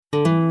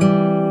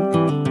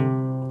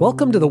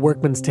Welcome to the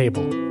Workman's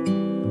Table,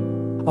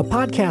 a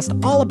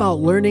podcast all about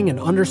learning and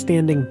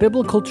understanding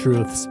biblical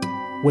truths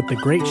with the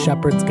Great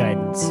Shepherd's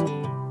guidance.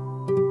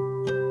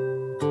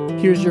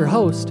 Here's your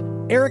host,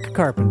 Eric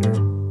Carpenter.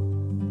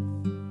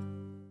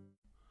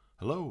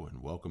 Hello,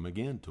 and welcome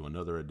again to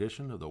another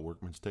edition of the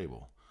Workman's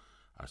Table.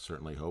 I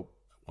certainly hope,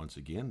 once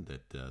again,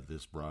 that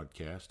this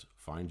broadcast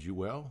finds you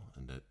well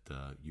and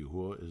that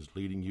Yahusha is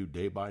leading you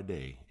day by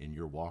day in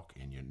your walk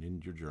and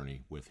in your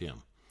journey with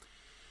Him.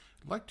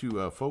 I'd like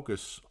to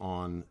focus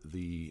on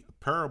the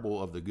parable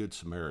of the Good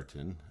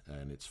Samaritan,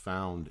 and it's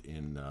found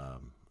in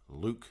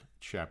Luke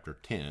chapter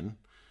 10.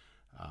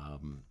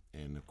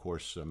 And of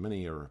course,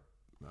 many are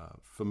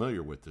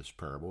familiar with this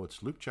parable.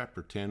 It's Luke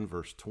chapter 10,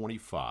 verse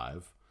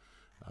 25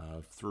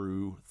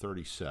 through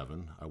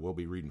 37. I will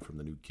be reading from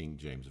the New King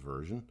James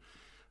Version.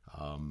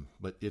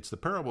 But it's the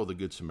parable of the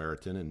Good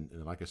Samaritan,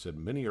 and like I said,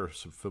 many are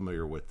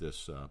familiar with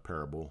this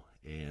parable,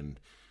 and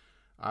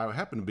I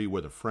happened to be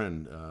with a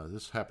friend.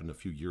 This happened a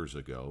few years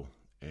ago,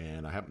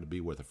 and I happened to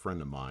be with a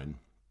friend of mine,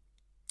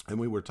 and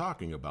we were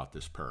talking about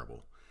this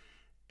parable.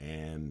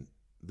 And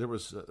there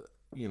was,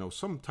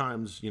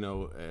 sometimes,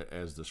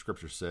 as the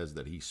scripture says,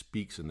 that he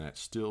speaks in that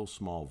still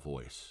small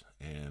voice.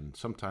 And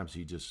sometimes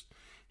he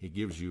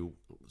gives you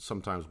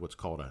sometimes what's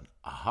called an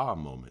aha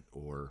moment,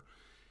 or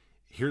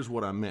here's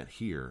what I meant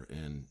here.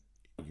 And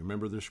you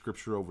remember this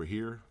scripture over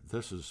here?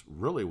 This is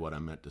really what I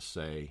meant to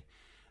say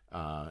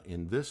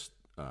in this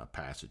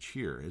passage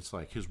here. It's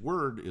like his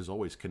word is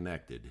always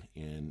connected,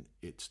 and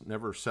it's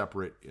never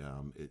separate.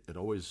 It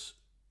always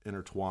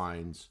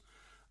intertwines,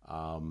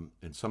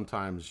 and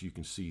sometimes you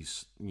can see,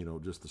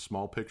 just the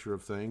small picture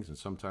of things, and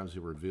sometimes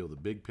he'll reveal the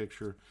big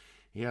picture.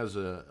 He has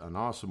an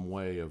awesome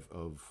way of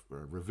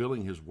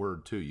revealing his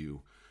word to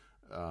you,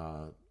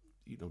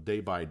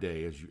 day by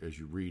day as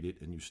you read it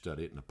and you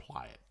study it and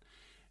apply it.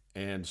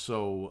 And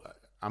so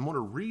I'm going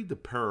to read the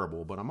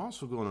parable, but I'm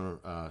also going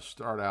to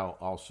start out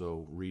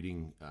also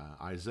reading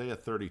Isaiah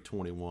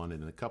 30:21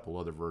 and a couple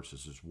other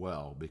verses as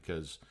well,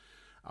 because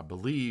I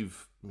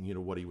believe,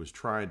 what he was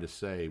trying to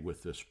say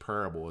with this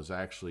parable is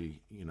actually,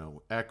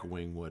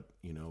 echoing what,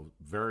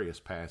 various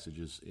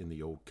passages in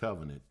the Old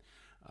Covenant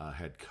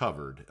had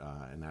covered,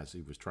 and as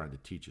he was trying to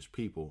teach his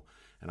people.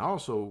 And I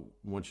also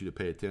want you to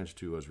pay attention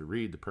to, as we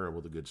read the parable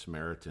of the Good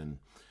Samaritan,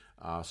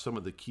 some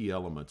of the key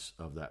elements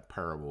of that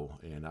parable,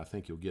 and I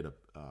think you'll get a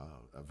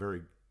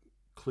very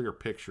clear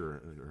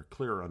picture or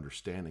clear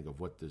understanding of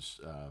what this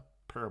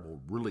parable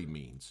really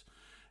means,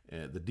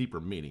 the deeper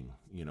meaning.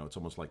 It's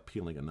almost like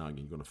peeling an onion.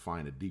 You're going to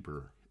find a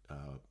deeper,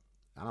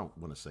 I don't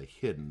want to say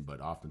hidden, but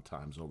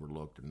oftentimes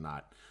overlooked and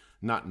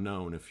not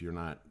known if you're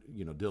not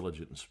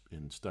diligent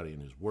in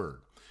studying his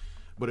word.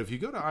 But if you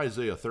go to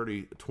Isaiah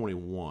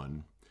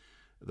 30:21,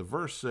 the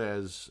verse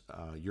says,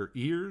 your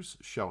ears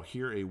shall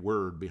hear a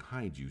word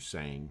behind you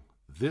saying,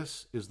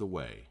 this is the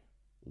way,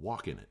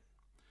 walk in it,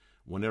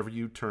 whenever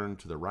you turn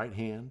to the right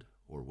hand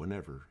or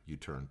whenever you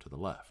turn to the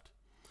left.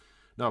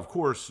 Now, of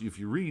course, if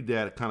you read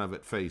that kind of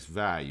at face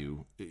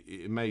value,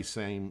 it may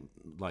seem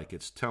like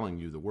it's telling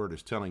you, the word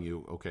is telling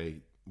you, okay,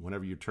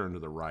 whenever you turn to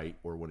the right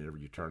or whenever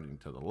you're turning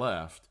to the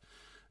left,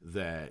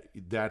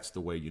 that's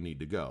the way you need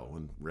to go.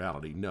 In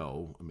reality,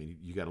 no. I mean,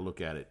 you got to look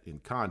at it in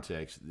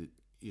context.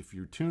 If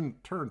you turn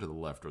to the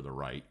left or the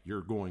right,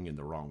 you're going in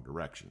the wrong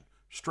direction.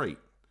 Straight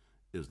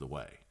is the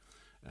way.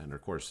 And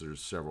of course,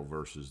 there's several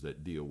verses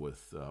that deal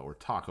with or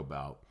talk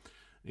about,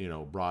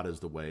 broad is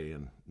the way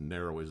and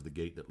narrow is the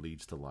gate that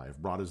leads to life.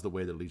 Broad is the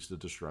way that leads to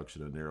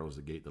destruction, and narrow is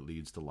the gate that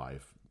leads to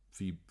life.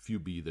 Few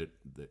be that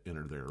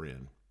enter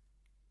therein.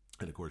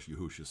 And of course,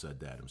 Yahusha said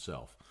that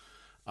himself.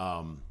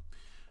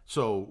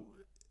 So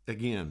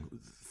again,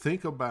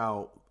 think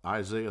about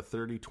Isaiah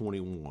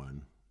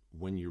 30:21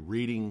 when you're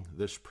reading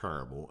this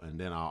parable, and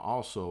then I'll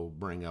also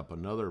bring up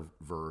another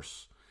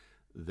verse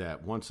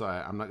that once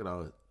I'm not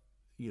going to,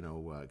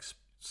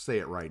 say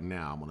it right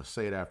now. I'm going to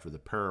say it after the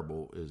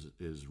parable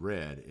is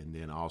read, and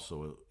then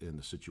also in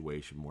the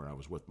situation where I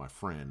was with my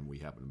friend, we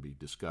happened to be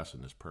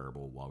discussing this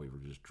parable while we were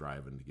just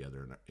driving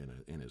together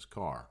in his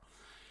car.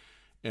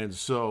 And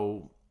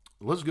so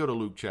let's go to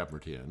Luke chapter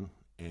 10,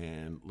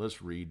 and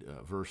let's read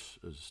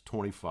verses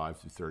 25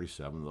 through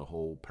 37, the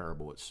whole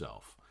parable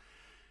itself.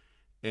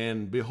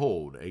 And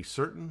behold, a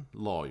certain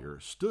lawyer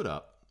stood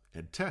up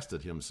and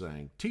tested him,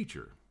 saying,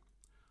 Teacher,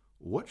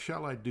 what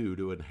shall I do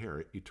to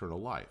inherit eternal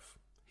life?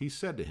 He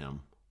said to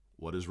him,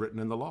 What is written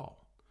in the law?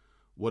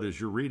 What is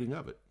your reading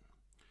of it?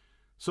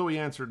 So he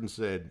answered and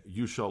said,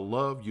 You shall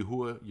love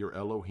Yahuwah your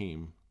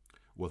Elohim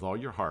with all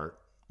your heart,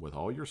 with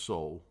all your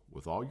soul,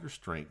 with all your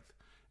strength,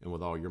 and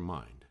with all your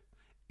mind,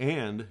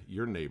 and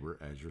your neighbor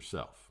as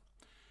yourself.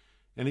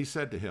 And he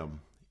said to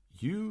him,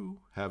 You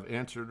have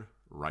answered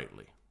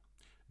rightly.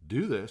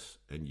 Do this,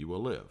 and you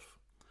will live.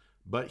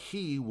 But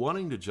he,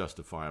 wanting to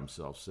justify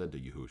himself, said to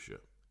Yahusha,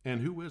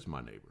 And who is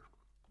my neighbor?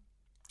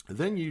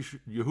 Then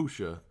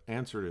Yahusha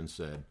answered and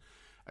said,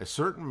 A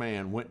certain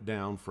man went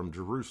down from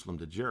Jerusalem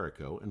to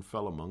Jericho and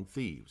fell among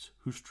thieves,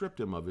 who stripped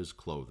him of his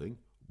clothing,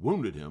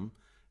 wounded him,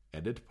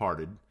 and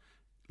departed,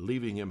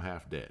 leaving him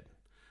half dead.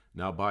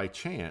 Now by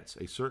chance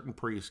a certain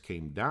priest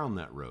came down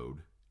that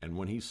road, and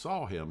when he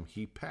saw him,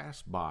 he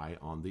passed by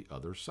on the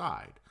other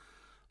side.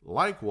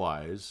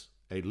 Likewise,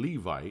 a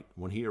Levite,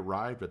 when he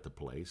arrived at the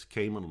place,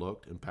 came and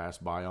looked and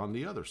passed by on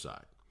the other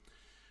side.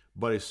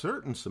 But a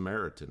certain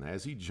Samaritan,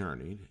 as he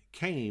journeyed,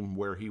 came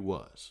where he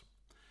was.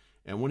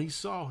 And when he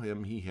saw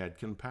him, he had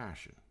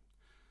compassion.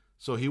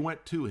 So he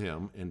went to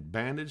him and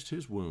bandaged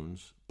his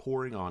wounds,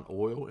 pouring on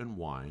oil and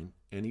wine,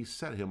 and he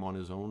set him on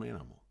his own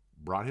animal,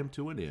 brought him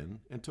to an inn,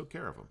 and took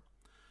care of him.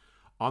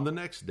 On the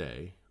next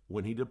day,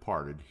 when he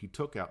departed, he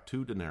took out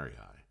 2 denarii,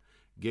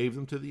 gave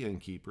them to the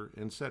innkeeper,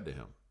 and said to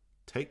him,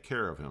 "Take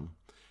care of him,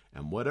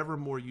 and whatever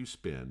more you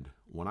spend,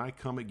 when I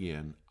come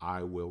again,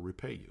 I will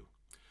repay you."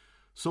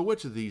 So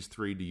which of these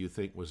 3 do you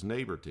think was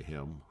neighbor to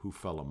him who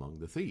fell among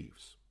the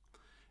thieves?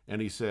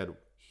 And he said,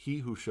 "He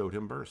who showed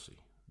him mercy."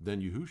 Then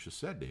Yahusha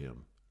said to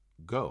him,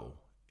 "Go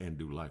and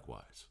do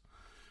likewise."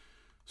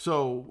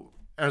 So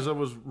as I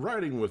was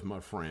riding with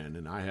my friend,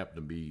 and I happened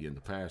to be in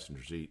the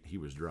passenger seat, he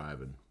was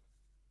driving,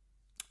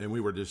 and we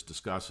were just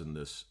discussing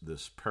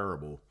this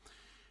parable.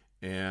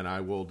 And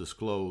I will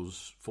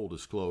disclose, full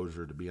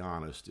disclosure, to be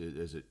honest,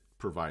 as it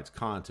provides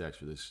context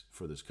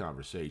for this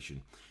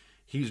conversation.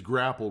 He's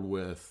grappled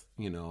with,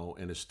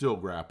 and is still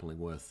grappling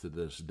with to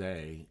this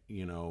day,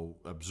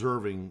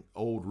 observing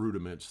old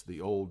rudiments, the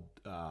old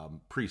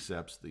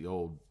precepts, the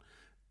Old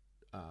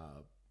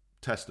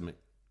Testament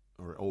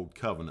or Old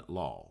Covenant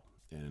law.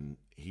 And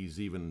he's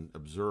even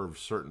observed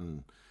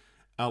certain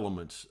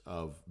elements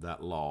of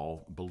that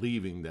law,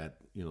 believing that,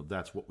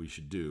 that's what we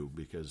should do,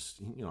 because,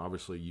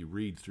 obviously you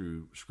read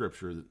through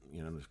Scripture,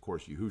 and of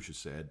course Yahusha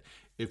said,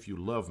 "If you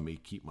love me,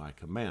 keep my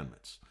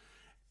commandments."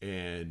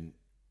 And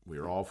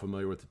we're all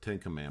familiar with the 10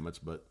 Commandments,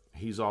 but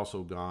he's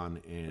also gone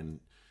and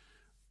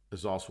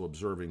is also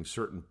observing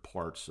certain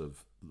parts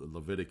of the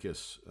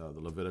Leviticus, the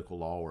Levitical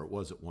law, or it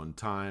was at one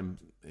time.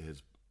 It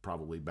has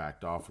probably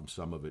backed off from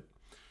some of it.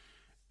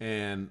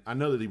 And I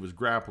know that he was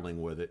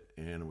grappling with it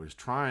and was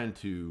trying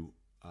to,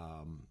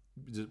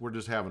 we're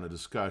just having a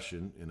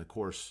discussion. And of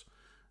course,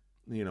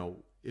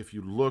 if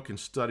you look and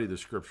study the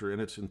Scripture in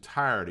its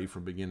entirety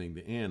from beginning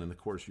to end, and of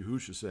course,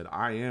 Yahusha said,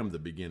 "I am the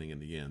beginning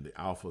and the end, the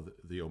Alpha,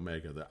 the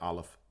Omega, the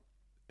Aleph,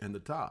 and the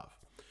Tav."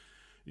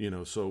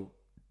 So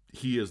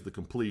he is the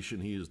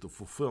completion, he is the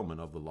fulfillment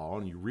of the law.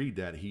 And you read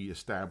that he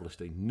established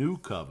a new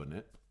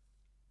covenant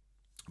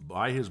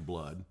by his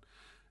blood,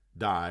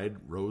 died,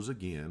 rose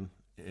again,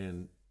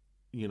 and,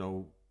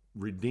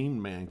 redeemed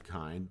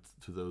mankind,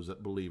 to those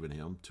that believe in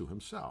him, to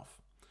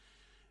himself.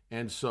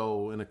 And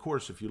so, and of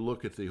course, if you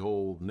look at the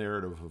whole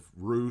narrative of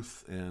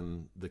Ruth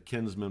and the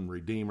kinsman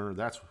redeemer,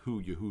 that's who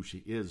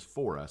Yahusha is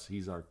for us.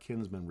 He's our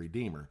kinsman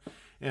redeemer.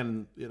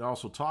 And it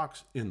also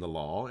talks in the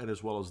law, and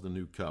as well as the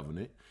new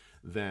covenant,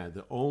 that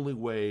the only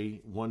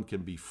way one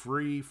can be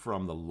free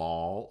from the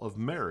law of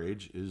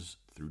marriage is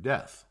through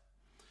death.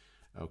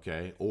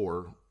 Okay?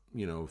 Or,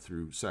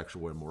 through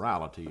sexual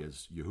immorality,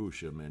 as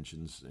Yahusha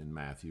mentions in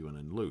Matthew and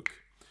in Luke.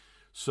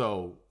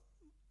 So,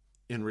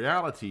 in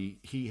reality,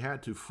 he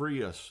had to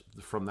free us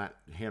from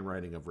that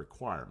handwriting of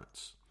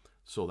requirements.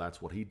 So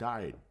that's what he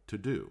died to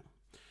do.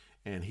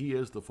 And he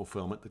is the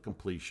fulfillment, the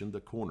completion, the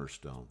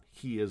cornerstone.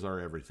 He is our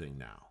everything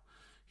now.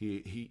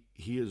 He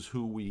is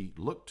who we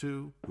look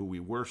to, who we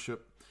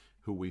worship,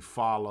 who we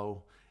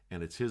follow,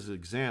 and it's his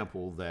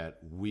example that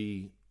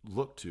we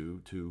look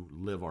to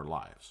live our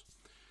lives.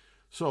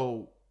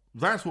 So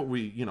that's what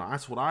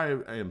that's what I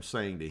am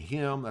saying to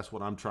him. That's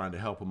what I'm trying to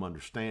help him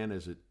understand,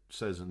 as it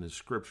says in his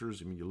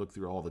Scriptures. I mean, you look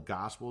through all the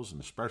Gospels,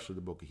 and especially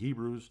the book of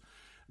Hebrews,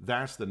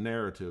 that's the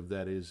narrative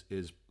that is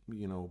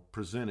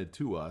presented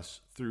to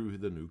us through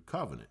the new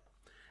covenant.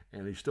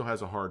 And he still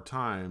has a hard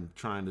time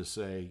trying to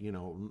say,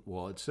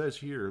 well, it says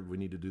here we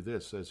need to do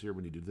this, it says here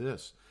we need to do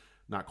this.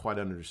 Not quite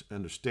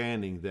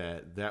understanding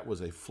that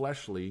was a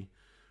fleshly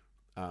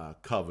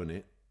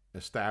covenant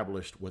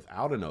established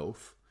without an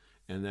oath,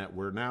 and that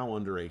we're now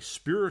under a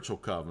spiritual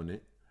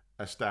covenant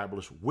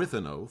established with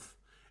an oath.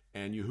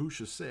 And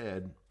Yahusha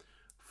said,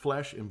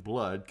 flesh and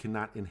blood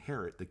cannot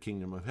inherit the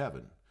kingdom of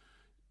heaven.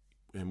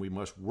 And we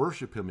must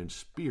worship him in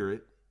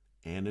spirit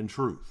and in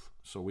truth.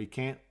 So we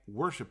can't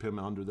worship him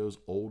under those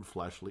old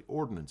fleshly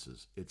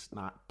ordinances. It's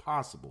not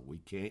possible. We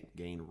can't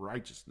gain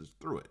righteousness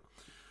through it.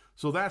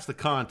 So that's the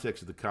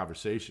context of the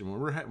conversation.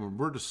 When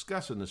we're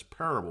discussing this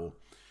parable,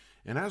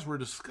 and as we're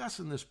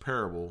discussing this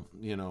parable,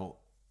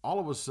 all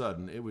of a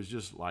sudden it was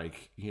just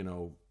like,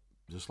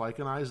 just like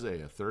in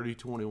Isaiah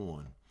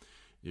 30:21.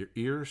 Your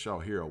ears shall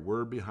hear a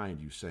word behind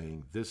you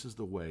saying, "This is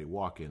the way,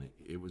 walk in it."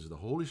 It was the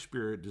Holy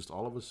Spirit just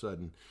all of a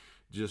sudden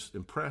just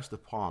impressed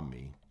upon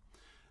me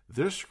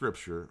this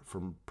scripture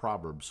from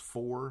Proverbs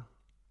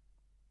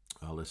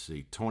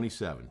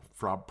 27.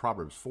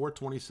 Proverbs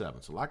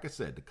 4:27. So like I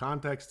said, the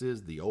context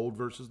is the old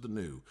versus the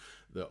new,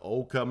 the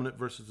old covenant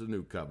versus the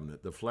new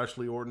covenant, the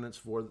fleshly ordinance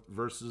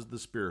versus the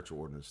spiritual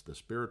ordinance, the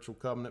spiritual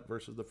covenant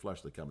versus the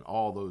fleshly covenant,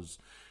 all those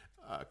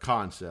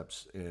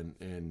concepts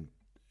and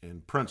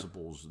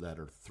principles that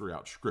are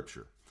throughout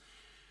Scripture.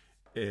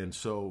 And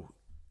so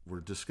we're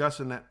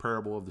discussing that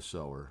parable of the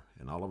sower,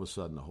 and all of a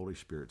sudden the Holy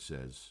Spirit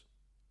says,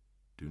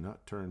 do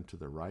not turn to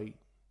the right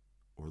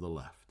or the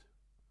left.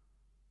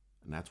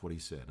 And that's what he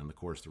said. And of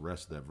course, the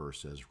rest of that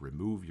verse says,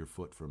 remove your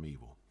foot from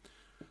evil.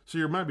 So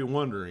you might be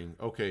wondering,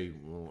 okay,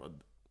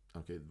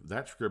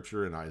 that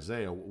scripture in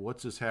Isaiah,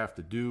 what's this have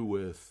to do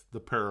with the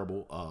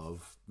parable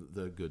of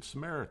the Good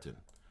Samaritan?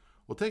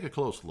 Well, take a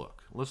close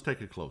look. Let's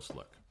take a close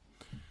look.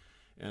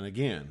 And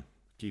again,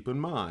 keep in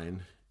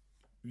mind,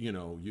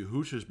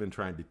 Yahusha's been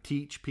trying to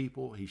teach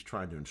people. He's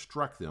trying to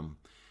instruct them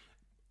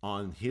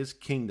on his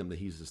kingdom that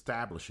he's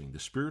establishing, the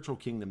spiritual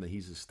kingdom that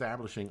he's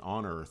establishing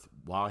on earth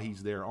while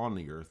he's there on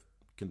the earth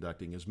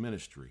conducting his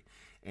ministry.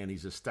 And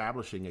he's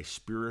establishing a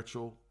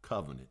spiritual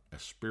covenant, a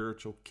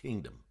spiritual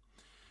kingdom.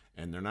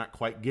 And they're not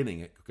quite getting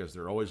it because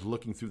they're always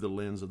looking through the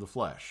lens of the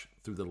flesh,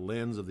 through the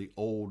lens of the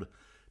old,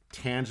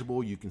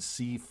 tangible, you can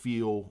see,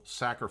 feel,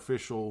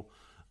 sacrificial,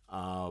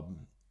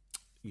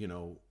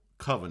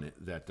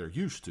 covenant that they're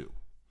used to.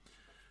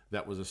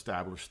 That was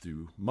established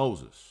through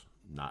Moses,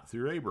 not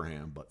through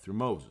Abraham, but through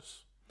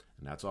Moses.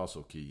 And that's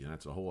also key, and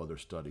that's a whole other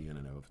study in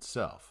and of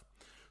itself.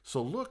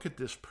 So look at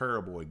this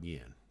parable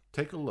again.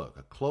 Take a look,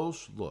 a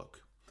close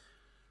look.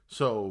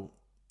 So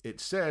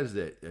it says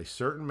that a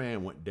certain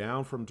man went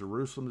down from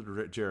Jerusalem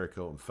to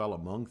Jericho and fell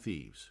among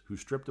thieves, who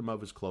stripped him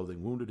of his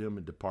clothing, wounded him,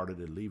 and departed,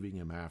 and leaving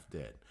him half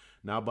dead.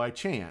 Now by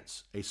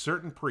chance, a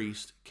certain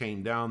priest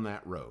came down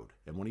that road,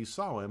 and when he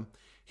saw him,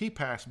 he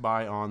passed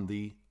by on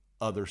the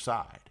other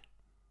side.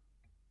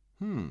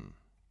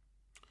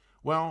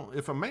 Well,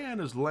 if a man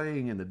is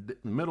laying in the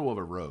middle of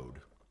a road,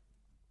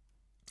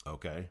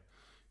 okay,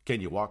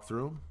 can you walk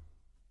through him?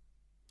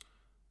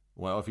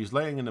 Well, if he's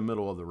laying in the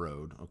middle of the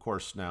road, of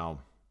course, now,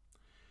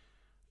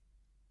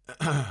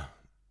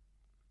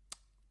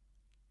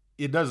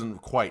 it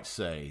doesn't quite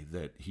say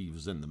that he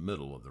was in the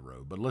middle of the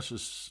road, but let's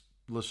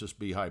just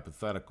be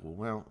hypothetical.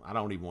 Well, I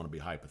don't even want to be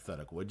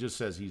hypothetical. It just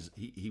says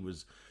he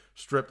was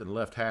stripped and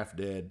left half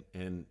dead,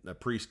 and a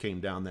priest came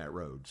down that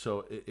road.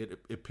 So it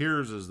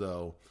appears as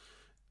though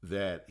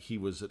that he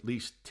was at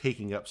least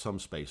taking up some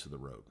space of the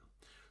road.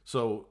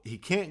 So he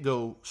can't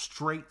go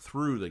straight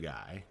through the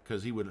guy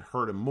because he would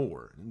hurt him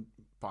more and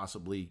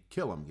possibly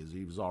kill him because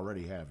he was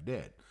already half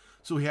dead.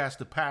 So he has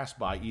to pass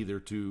by either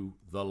to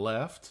the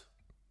left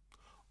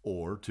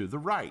or to the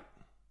right.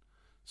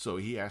 So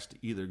he has to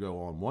either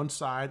go on one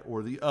side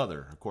or the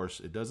other. Of course,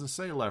 it doesn't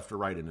say left or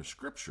right in the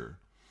scripture,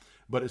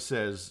 but it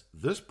says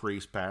this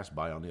priest passed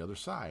by on the other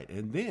side.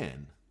 And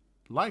then,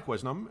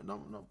 likewise,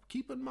 now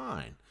keep in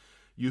mind,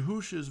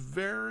 Yahusha is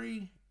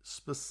very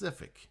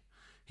specific.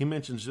 He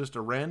mentions just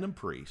a random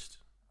priest,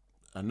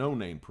 a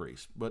no-name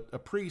priest, but a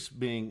priest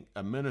being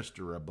a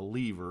minister, a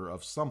believer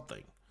of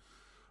something.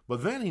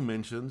 But then he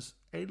mentions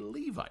a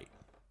Levite.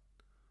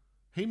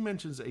 He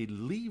mentions a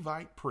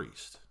Levite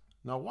priest.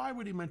 Now, why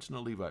would he mention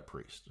a Levite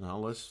priest? Now,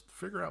 let's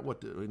figure out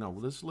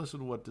let's listen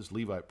to what this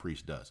Levite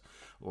priest does.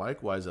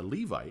 Likewise, a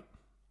Levite,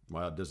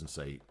 well, it doesn't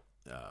say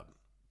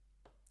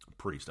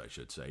priest, I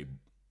should say,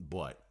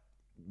 but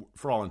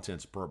for all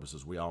intents and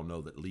purposes, we all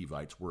know that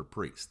Levites were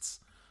priests.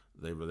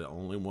 They were the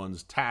only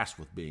ones tasked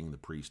with being the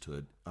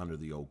priesthood under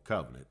the old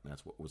covenant.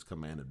 That's what was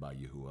commanded by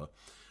Yahuwah.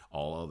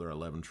 All other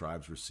 11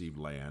 tribes received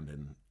land,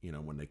 and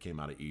when they came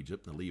out of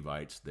Egypt, the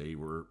Levites, they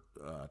were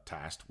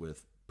tasked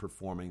with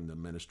performing the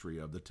ministry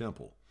of the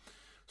temple.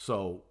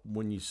 So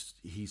when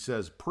he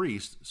says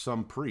priest,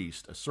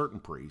 a certain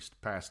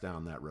priest passed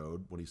down that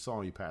road. When he saw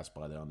him, he passed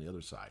by there on the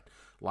other side.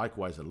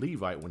 Likewise, a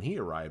Levite, when he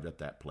arrived at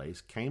that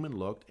place, came and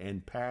looked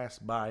and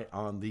passed by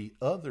on the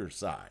other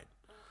side.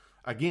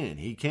 Again,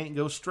 he can't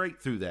go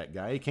straight through that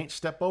guy. He can't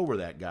step over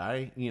that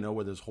guy,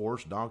 with his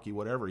horse, donkey,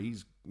 whatever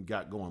he's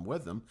got going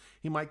with him.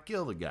 He might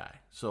kill the guy.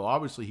 So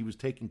obviously he was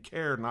taking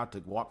care not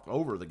to walk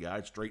over the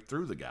guy, straight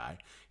through the guy.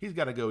 He's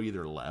got to go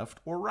either left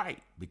or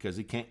right because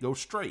he can't go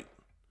straight.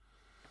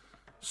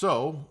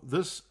 So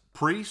this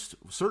priest,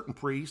 certain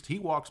priest, he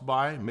walks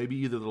by maybe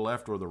either the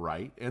left or the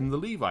right. And the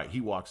Levite, he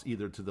walks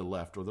either to the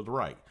left or the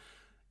right.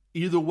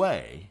 Either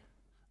way,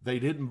 they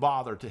didn't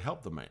bother to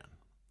help the man.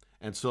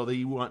 And so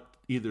they went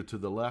either to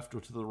the left or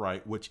to the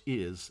right, which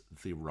is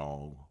the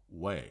wrong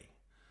way.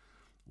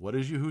 What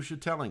is Yahusha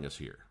telling us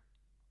here?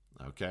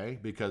 Okay,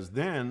 because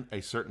then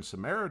a certain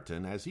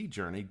Samaritan, as he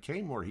journeyed,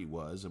 came where he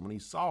was, and when he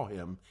saw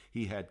him,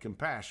 he had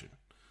compassion.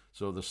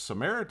 So the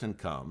Samaritan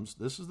comes,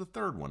 this is the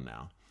third one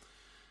now.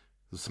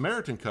 The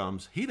Samaritan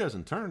comes, he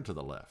doesn't turn to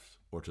the left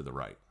or to the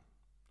right,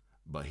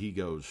 but he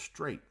goes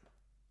straight.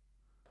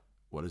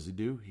 What does he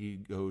do? He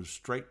goes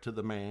straight to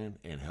the man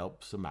and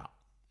helps him out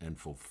and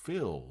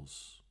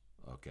fulfills,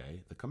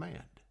 the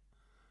command,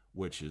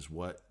 which is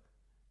what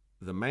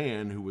the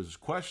man who was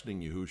questioning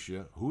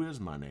Yahusha, who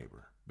is my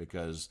neighbor?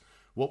 Because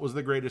what was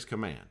the greatest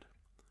command?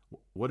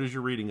 What is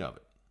your reading of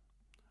it?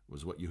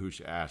 Was what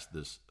Yahusha asked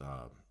this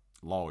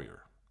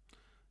lawyer,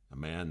 a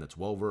man that's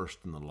well-versed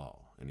in the law.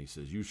 And he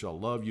says, you shall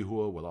love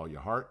Yahuwah with all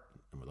your heart,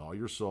 and with all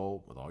your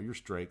soul, with all your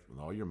strength, with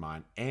all your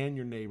mind, and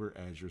your neighbor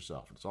as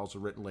yourself. It's also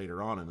written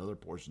later on in other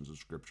portions of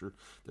Scripture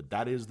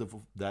that is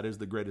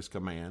the greatest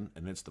command,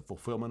 and it's the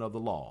fulfillment of the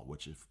law,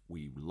 which if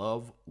we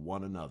love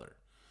one another.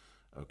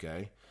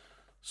 Okay?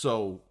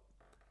 So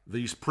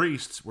these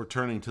priests were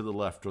turning to the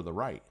left or the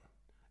right.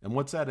 And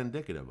what's that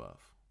indicative of?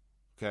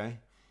 Okay?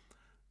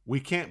 We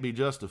can't be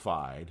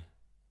justified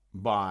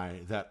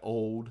by that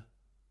old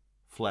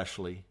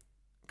fleshly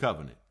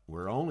covenant.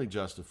 We're only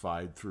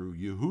justified through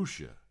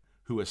Yahusha,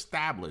 who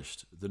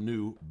established the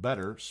new,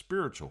 better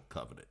spiritual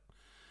covenant.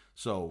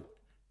 So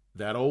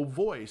that old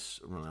voice,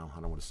 well, I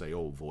don't want to say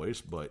old voice,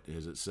 but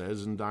as it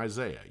says in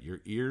Isaiah,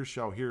 your ears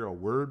shall hear a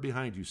word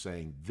behind you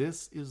saying,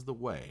 this is the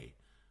way,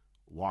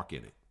 walk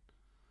in it.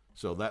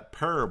 So that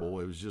parable,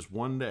 it was just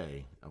one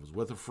day, I was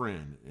with a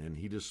friend, and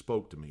he just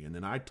spoke to me. And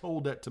then I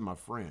told that to my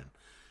friend.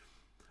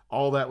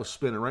 All that was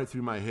spinning right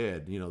through my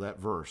head, that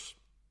verse.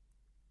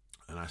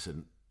 And I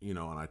said, and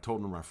I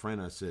told my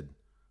friend, I said,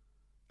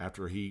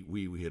 after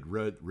we had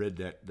read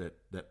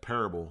that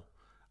parable,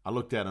 I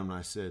looked at him and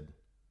I said,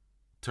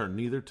 turn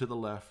neither to the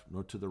left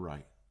nor to the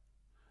right.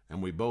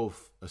 And we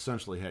both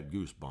essentially had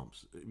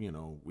goosebumps.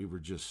 We were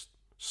just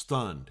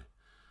stunned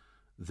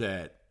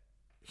that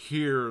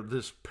here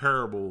this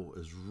parable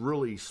is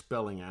really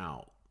spelling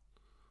out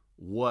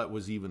what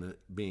was even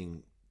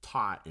being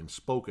taught and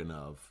spoken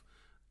of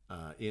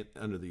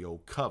under the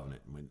old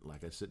covenant. I mean,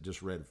 like I said,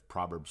 just read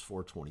Proverbs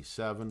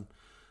 4:27.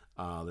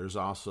 There's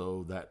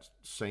also that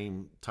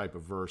same type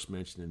of verse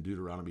mentioned in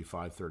Deuteronomy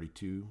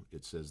 5:32.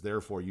 It says,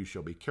 therefore you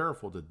shall be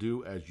careful to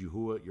do as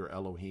Yahuwah your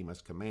Elohim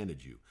has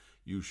commanded you.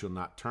 You shall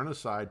not turn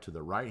aside to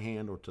the right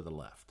hand or to the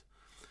left.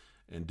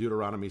 In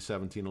Deuteronomy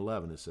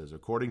 17:11, it says,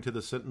 according to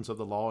the sentence of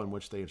the law in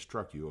which they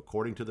instruct you,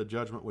 according to the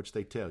judgment which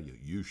they tell you,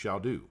 you shall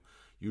do.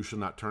 You shall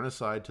not turn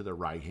aside to the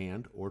right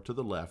hand or to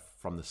the left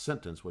from the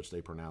sentence which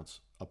they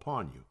pronounce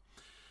upon you.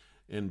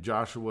 In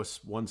Joshua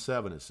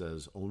 1:7, it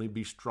says, only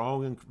be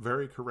strong and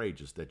very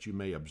courageous, that you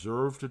may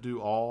observe to do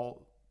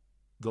all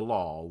the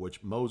law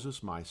which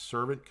Moses my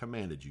servant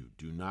commanded you.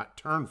 Do not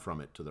turn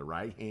from it to the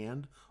right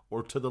hand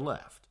or to the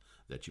left,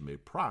 that you may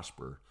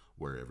prosper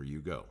wherever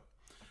you go.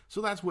 So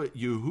that's what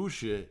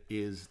Yahusha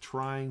is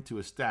trying to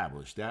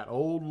establish, that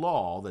old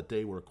law that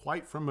they were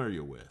quite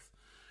familiar with,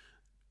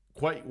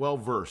 quite well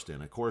versed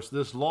in. Of course,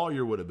 this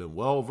lawyer would have been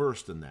well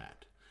versed in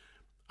that.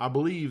 I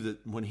believe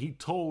that when he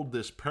told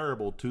this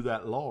parable to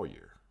that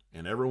lawyer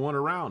and everyone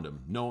around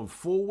him, knowing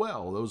full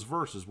well those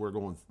verses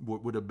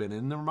would have been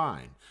in their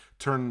mind,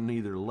 turn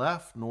neither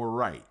left nor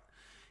right.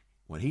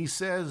 When he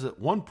says that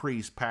one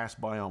priest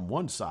passed by on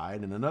one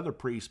side and another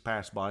priest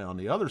passed by on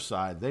the other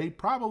side, they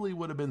probably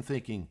would have been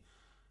thinking,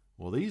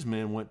 well, these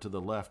men went to the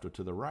left or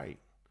to the right.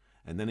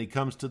 And then he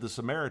comes to the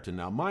Samaritan.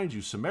 Now, mind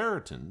you,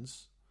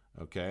 Samaritans,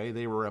 okay,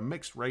 they were a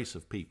mixed race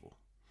of people,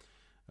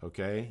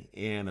 okay?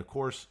 And, of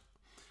course,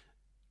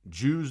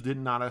 Jews did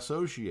not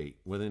associate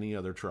with any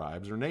other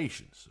tribes or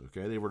nations,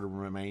 okay? They were to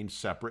remain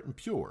separate and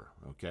pure,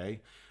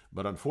 okay?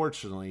 But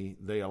unfortunately,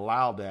 they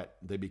allowed that.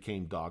 They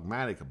became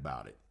dogmatic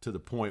about it to the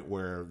point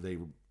where they,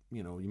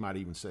 you might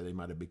even say they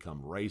might have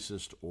become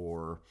racist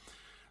or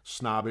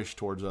snobbish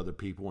towards other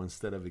people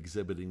instead of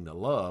exhibiting the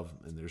love.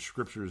 And there's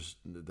scriptures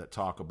that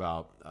talk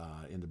about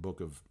in the book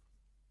of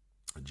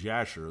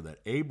Jasher that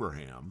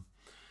Abraham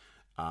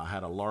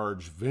had a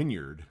large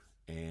vineyard,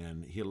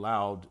 and he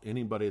allowed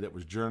anybody that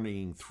was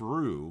journeying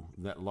through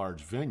that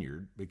large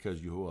vineyard,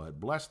 because Yahuwah had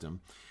blessed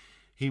him,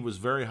 he was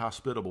very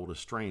hospitable to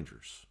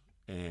strangers.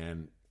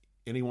 And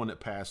anyone that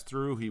passed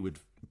through, he would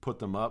put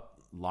them up,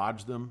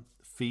 lodge them,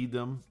 feed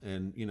them,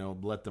 and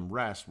let them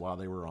rest while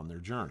they were on their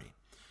journey.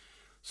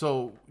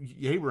 So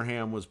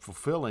Abraham was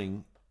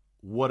fulfilling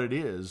what it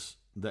is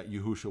that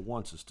Yahusha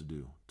wants us to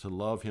do, to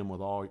love him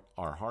with all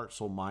our heart,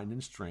 soul, mind,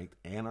 and strength,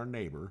 and our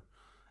neighbor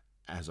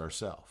as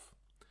ourself.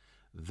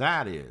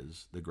 That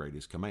is the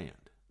greatest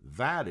command.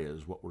 That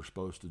is what we're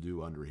supposed to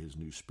do under his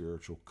new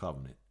spiritual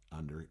covenant,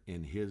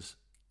 in his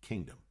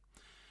kingdom.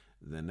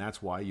 Then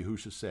that's why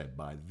Yahusha said,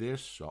 by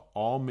this shall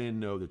all men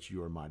know that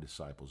you are my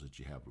disciples, that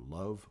you have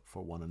love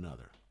for one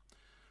another.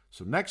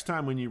 So next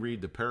time when you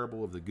read the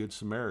parable of the Good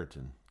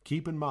Samaritan,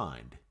 keep in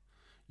mind,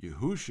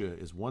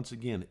 Yahusha is once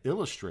again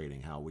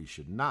illustrating how we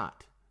should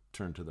not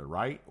turn to the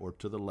right or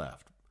to the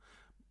left,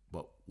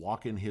 but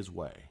walk in his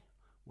way,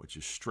 which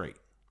is straight.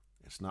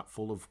 It's not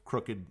full of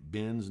crooked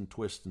bends and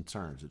twists and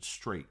turns. It's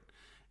straight.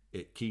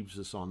 It keeps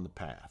us on the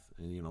path.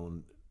 And,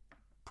 in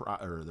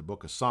the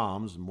book of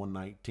Psalms in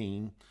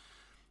 119,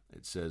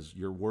 it says,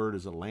 your word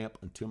is a lamp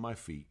unto my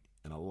feet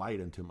and a light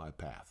unto my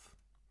path.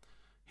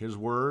 His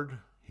word,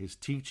 his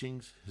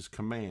teachings, his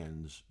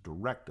commands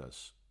direct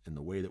us in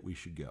the way that we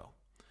should go.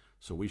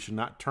 So we should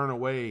not turn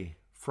away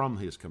from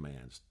his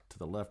commands to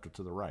the left or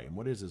to the right. And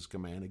what is his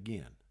command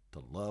again?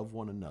 To love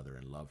one another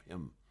and love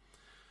him.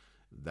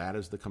 That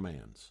is the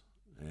commands.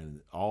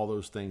 And all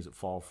those things that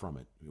fall from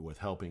it, with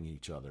helping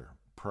each other,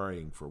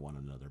 praying for one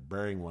another,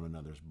 bearing one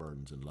another's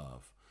burdens in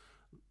love,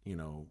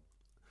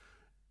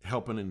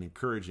 helping and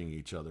encouraging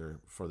each other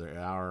for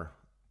our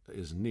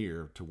is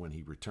near to when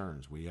he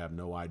returns. We have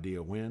no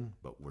idea when,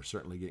 but we're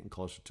certainly getting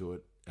closer to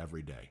it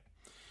every day.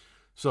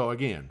 So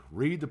again,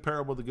 read the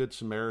parable of the Good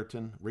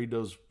Samaritan. Read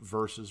those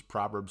verses,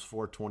 Proverbs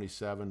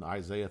 4:27,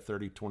 Isaiah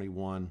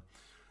 30:21.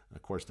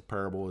 Of course, the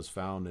parable is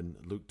found in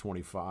Luke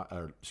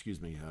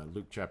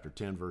chapter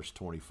 10, verse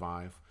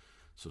 25.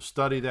 So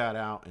study that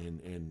out,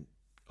 and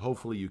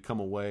hopefully you come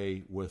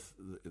away with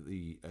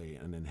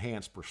an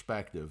enhanced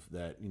perspective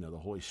that, the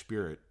Holy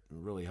Spirit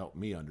really helped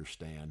me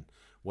understand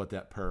what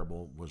that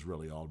parable was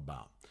really all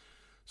about.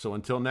 So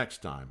until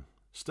next time,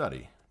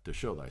 study to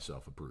show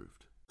thyself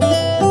approved.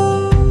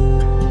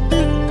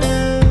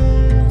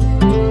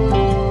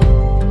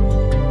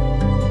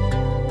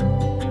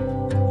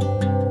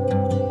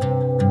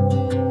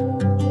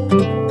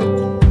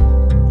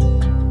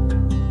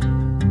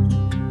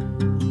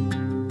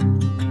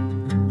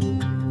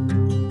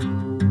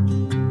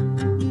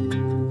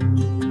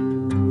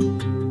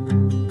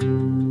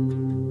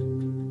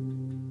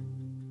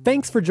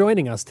 Thanks for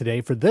joining us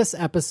today for this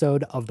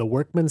episode of The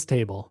Workman's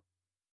Table.